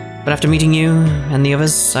 But after meeting you and the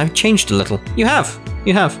others, I've changed a little. You have.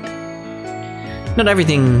 Not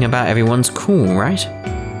everything about everyone's cool, right?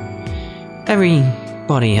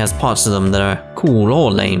 Everybody has parts of them that are cool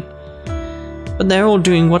or lame. But they're all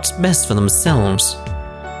doing what's best for themselves.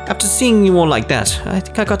 After seeing you all like that, I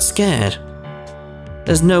think I got scared.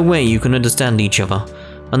 There's no way you can understand each other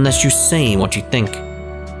unless you say what you think.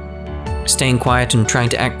 Staying quiet and trying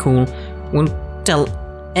to act cool won't tell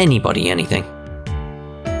anybody anything.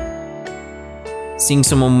 Seeing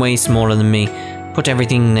someone way smaller than me put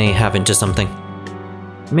everything they have into something.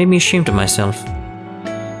 It made me ashamed of myself.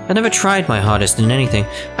 I never tried my hardest in anything.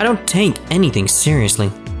 I don't take anything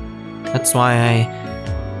seriously. That's why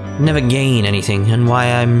I never gain anything and why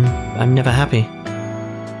I'm never happy.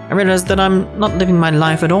 I realized that I'm not living my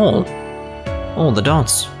life at all. All the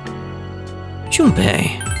dots.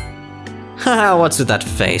 Junpei. Haha, what's with that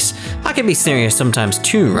face? I can be serious sometimes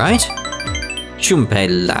too, right?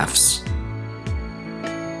 Junpei laughs.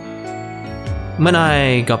 When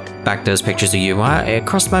I got back those pictures of you, it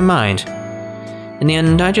crossed my mind. In the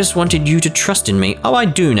end, I just wanted you to trust in me. Oh, I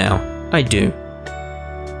do now. I do.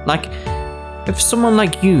 Like, If someone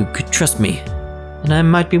like you could trust me, then I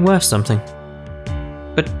might be worth something.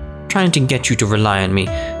 But trying to get you to rely on me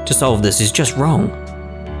to solve this is just wrong.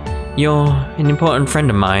 You're an important friend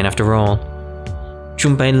of mine after all.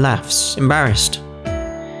 Junpei laughs, embarrassed.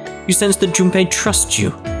 You sense that Junpei trusts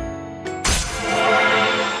you.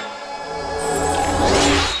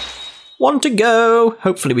 One to go!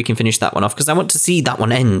 Hopefully we can finish that one off, because I want to see that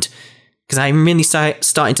one end. Because I'm really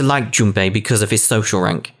starting to like Junpei because of his social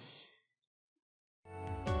rank.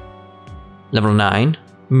 Level 9,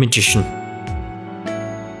 Magician.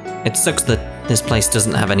 It sucks that this place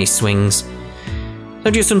doesn't have any swings.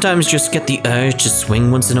 Don't you sometimes just get the urge to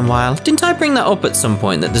swing once in a while? Didn't I bring that up at some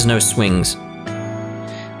point, that there's no swings?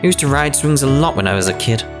 I used to ride swings a lot when I was a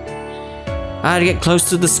kid. I'd get close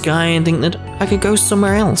to the sky and think that I could go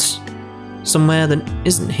somewhere else. Somewhere that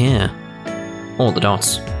isn't here. All the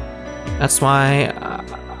dots. That's why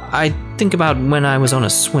I think about when I was on a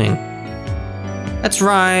swing. Let's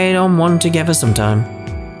ride on one together sometime.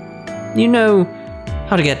 You know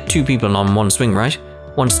how to get two people on one swing, right?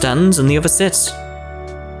 One stands and the other sits.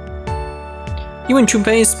 You and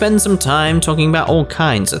Junpei spend some time talking about all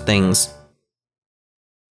kinds of things.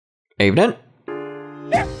 Evening.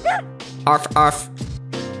 Arf arf.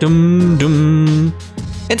 Dum dum.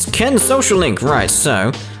 It's Ken's social link, right,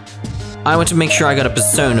 so I want to make sure I got a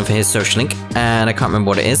persona for his social link, and I can't remember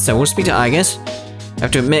what it is, so we'll speak to Aigis. I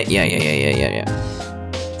have to admit, yeah.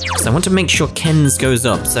 So I want to make sure Ken's goes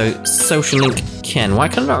up, so social link Ken. Why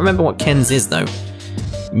can't I not remember what Ken's is, though?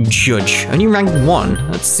 Judge. Only rank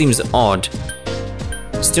 1? That seems odd.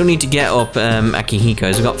 Still need to get up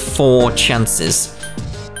Akihiko's. We've got 4 chances.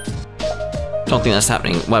 Don't think that's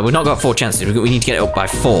happening. Well, we've not got 4 chances. We need to get it up by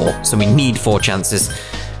 4, so we need 4 chances.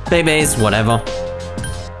 Babies, whatever.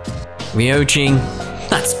 Ryoji,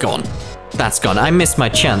 that's gone. That's gone. I missed my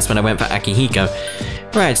chance when I went for Akihiko.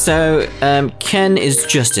 Right, so Ken is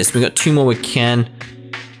Justice. We got 2 more with Ken.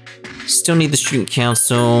 Still need the Student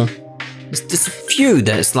Council. There's a few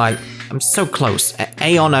that it's like, I'm so close.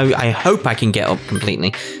 Aeon, I hope I can get up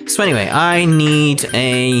completely. So anyway, I need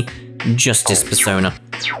a Justice persona.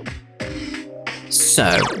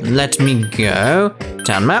 So, let me go.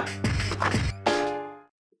 Town map.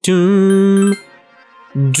 Dum,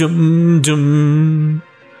 dum, dum,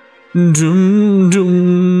 dum,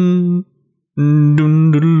 dum,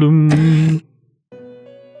 dum, dum.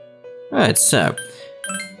 Right, so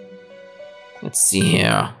let's see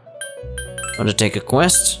here. Want to take a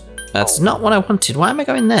quest? That's not what I wanted. Why am I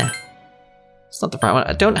going there? It's not the right one.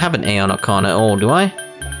 I don't have an Aeon Arcana at all, do I?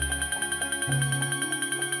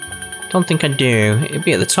 Don't think I do. It'd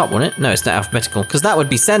be at the top, wouldn't it? No, it's not alphabetical, because that would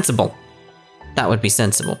be sensible. That would be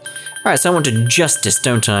sensible. Alright, so I want to Justice,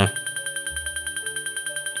 don't I?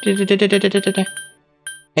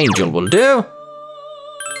 Angel will do.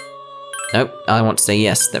 Nope, I want to say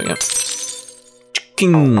yes. There we go.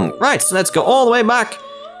 Right, so let's go all the way back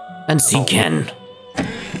and see Ken.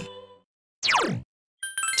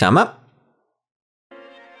 Time up.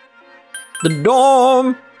 The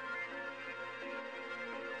dorm.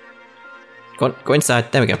 Go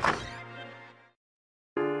inside. There we go.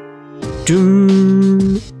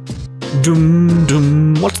 Doom, doom,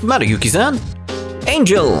 doom. What's the matter, Yuki-san?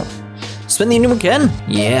 Angel! Spend the evening with Ken?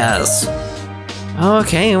 Yes.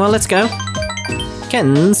 Okay, well, let's go.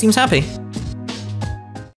 Ken seems happy.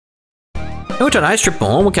 Tonight's strip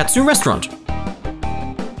mall Wakatsu restaurant.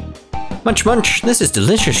 Munch munch, this is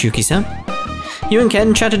delicious, Yuki-san. You and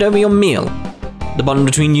Ken chatted over your meal. The bond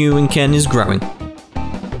between you and Ken is growing.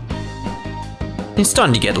 It's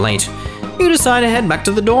starting to get late. You decide to head back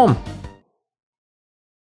to the dorm.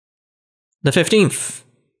 The 15th.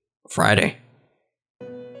 Friday.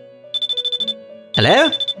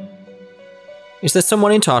 Hello? Is there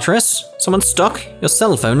someone in Tartarus? Someone stuck? Your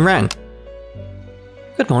cell phone rang.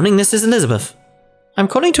 Good morning, this is Elizabeth. I'm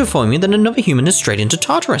calling to inform you that another human has strayed into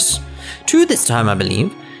Tartarus. 2 this time, I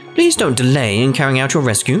believe. Please don't delay in carrying out your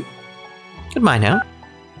rescue. Goodbye now.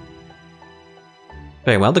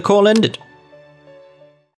 Very well, the call ended.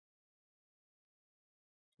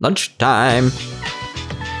 Lunchtime.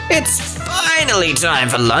 It's finally time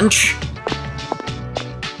for lunch.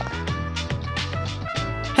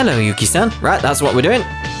 Hello, Yuki-san. Right, that's what we're doing.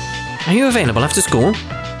 Are you available after school?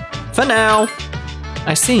 For now.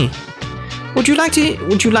 I see. Would you like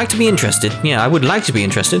to be interested? Yeah, I would like to be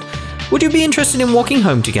interested. Would you be interested in walking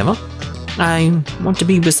home together? I want to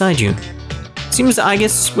be beside you. Seems that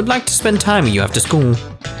Aigis would like to spend time with you after school.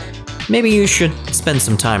 Maybe you should spend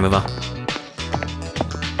some time with her.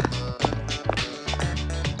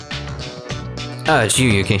 Oh, it's you,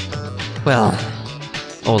 Yuki. Well,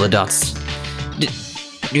 all the dots. Do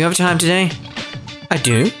you have time today? I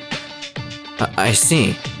do. I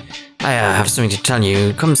see. I have something to tell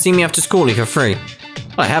you. Come see me after school if you're free.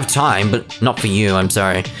 Well, I have time, but not for you, I'm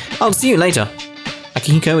sorry. I'll see you later.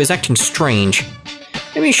 Akihiko is acting strange.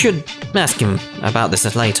 Maybe you should ask him about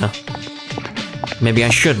this later. Maybe I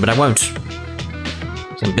should, but I won't.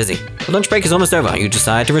 I'm busy. The lunch break is almost over. You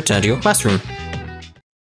decide to return to your classroom.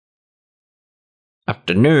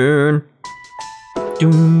 Afternoon.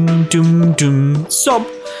 Doom, doom, doom. Sob.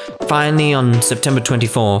 Finally, on September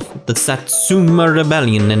 24th, the Satsuma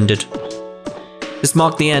Rebellion ended. This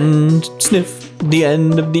marked the end, sniff, the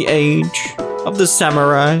end of the age of the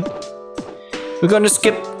samurai. We're going to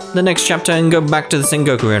skip the next chapter and go back to the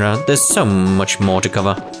Sengoku era. There's so much more to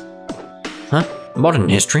cover. Huh? Modern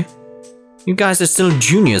history? You guys are still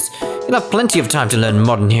juniors. You'll have plenty of time to learn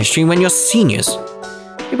modern history when you're seniors.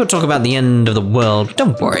 People talk about the end of the world, but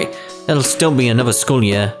don't worry. There'll still be another school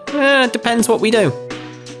year. It depends what we do.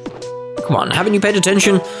 Come on, haven't you paid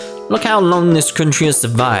attention? Look how long this country has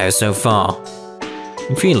survived so far.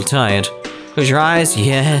 You feel tired. Close your eyes,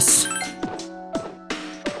 yes.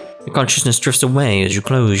 Your consciousness drifts away as you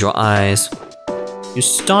close your eyes. You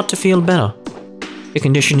start to feel better. Your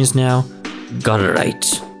condition is now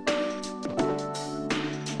Ghostlight.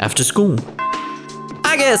 After school.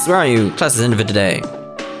 Aigis, where are you? Class is ended for today.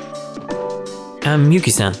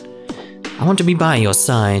 Yuki-san. I want to be by your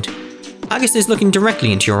side. Aigis is looking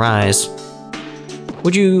directly into your eyes.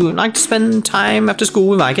 Would you like to spend time after school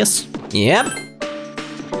with Aigis? Yep.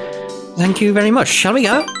 Thank you very much. Shall we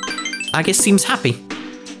go? Aigis seems happy.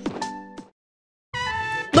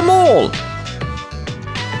 The mall!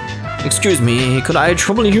 Excuse me, could I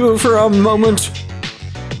trouble you for a moment?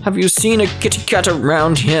 Have you seen a kitty cat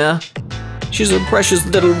around here? She's a precious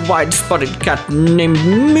little white-spotted cat named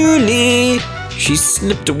Muley. She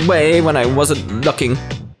slipped away when I wasn't looking.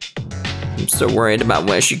 I'm so worried about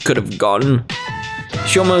where she could have gone.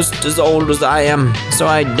 She's almost as old as I am, so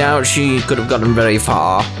I doubt she could have gotten very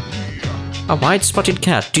far. A white-spotted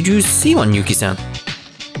cat? Did you see one, Yuki-san?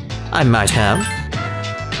 I might have.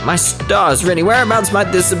 My stars, really, whereabouts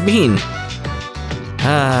might this have been?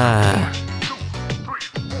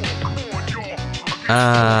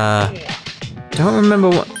 Don't remember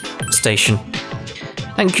what station.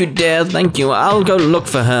 Thank you, dear, thank you. I'll go look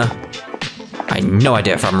for her. I have no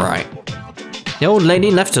idea if I'm right. The old lady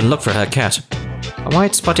left to look for her cat. A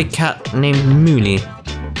white-spotted cat named Muley.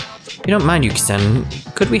 If you don't mind, Yuki-san,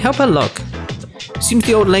 could we help her look? Seems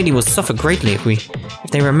the old lady will suffer greatly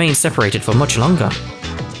if they remain separated for much longer.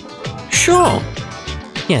 Sure.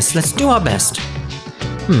 Yes, let's do our best.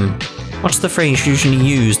 What's the phrase usually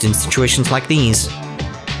used in situations like these?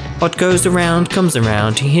 What goes around comes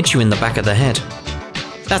around to hit you in the back of the head.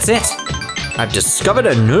 That's it! I've discovered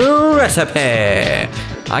a new recipe!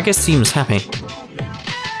 Aigis seems happy.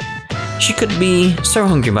 She could be so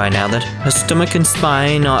hungry by now that her stomach and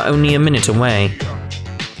spine are only a minute away.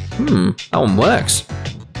 That one works.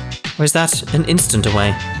 Or is that an instant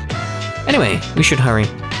away? Anyway, we should hurry.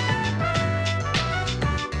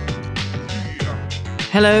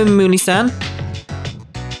 Hello, Muley-san?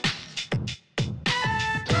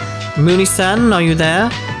 Muley-san, are you there?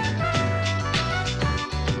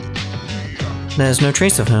 There's no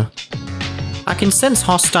trace of her. I can sense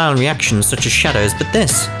hostile reactions such as shadows, but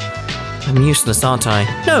this... I'm useless, aren't I?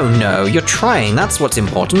 No, you're trying, that's what's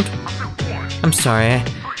important. I'm sorry,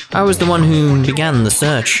 I was the one who began the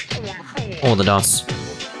search. All the dots.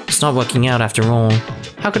 It's not working out after all.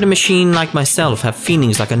 How could a machine like myself have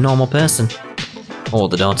feelings like a normal person? All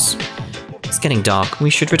the dots. It's getting dark. We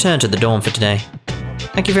should return to the dorm for today.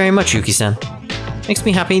 Thank you very much, Yuki-san. Makes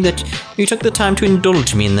me happy that you took the time to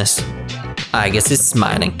indulge me in this. Aigis is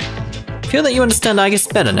smiling. Feel that you understand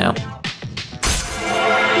Aigis better now.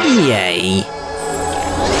 Yay!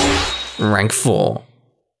 Rank 4.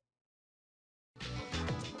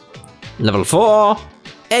 Level 4,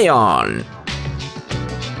 Aeon.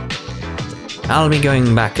 I'll be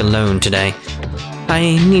going back alone today.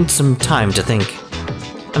 I need some time to think.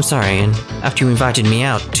 I'm sorry, and after you invited me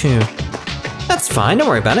out, too. That's fine, don't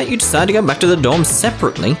worry about it. You decided to go back to the dorm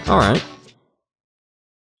separately. Alright.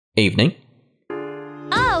 Evening.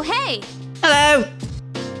 Oh, hey! Hello!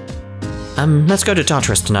 Let's go to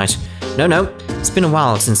Tartarus tonight. No, it's been a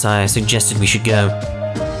while since I suggested we should go.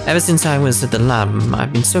 Ever since I was at the lab,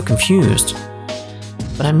 I've been so confused.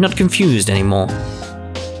 But I'm not confused anymore.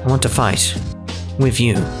 I want to fight. With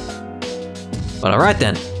you. Well, alright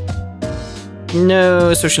then.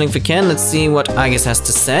 No social link for Ken. Let's see what Aigis has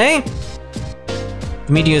to say.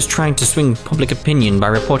 The media is trying to swing public opinion by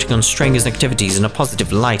reporting on Stranger's activities in a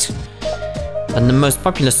positive light. And the most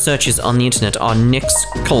popular searches on the internet are Nick's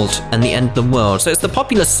cult and the end of the world. So it's the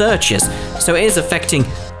popular searches. So it is affecting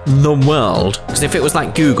the world. Because if it was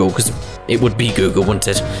like Google, because it would be Google, wouldn't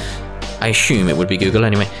it? I assume it would be Google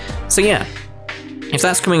anyway. So yeah, if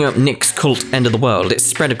that's coming up Nick's cult end of the world, it's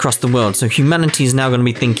spread across the world. So humanity is now going to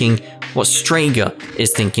be thinking what Strager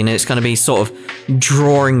is thinking, and it's going to be sort of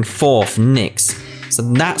drawing forth Nyx. So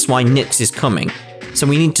that's why Nyx is coming. So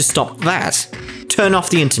we need to stop that. Turn off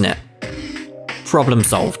the internet. Problem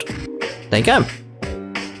solved. There you go.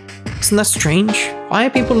 Isn't that strange? Why are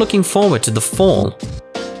people looking forward to the fall?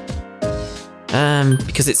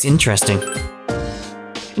 Because it's interesting.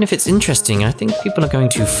 And if it's interesting, I think people are going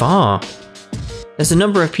too far. There's a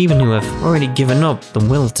number of people who have already given up the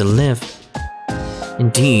will to live.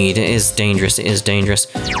 Indeed, it is dangerous, it is dangerous.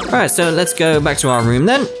 Alright, so let's go back to our room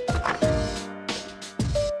then.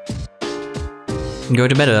 Go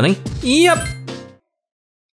to bed early. Yep!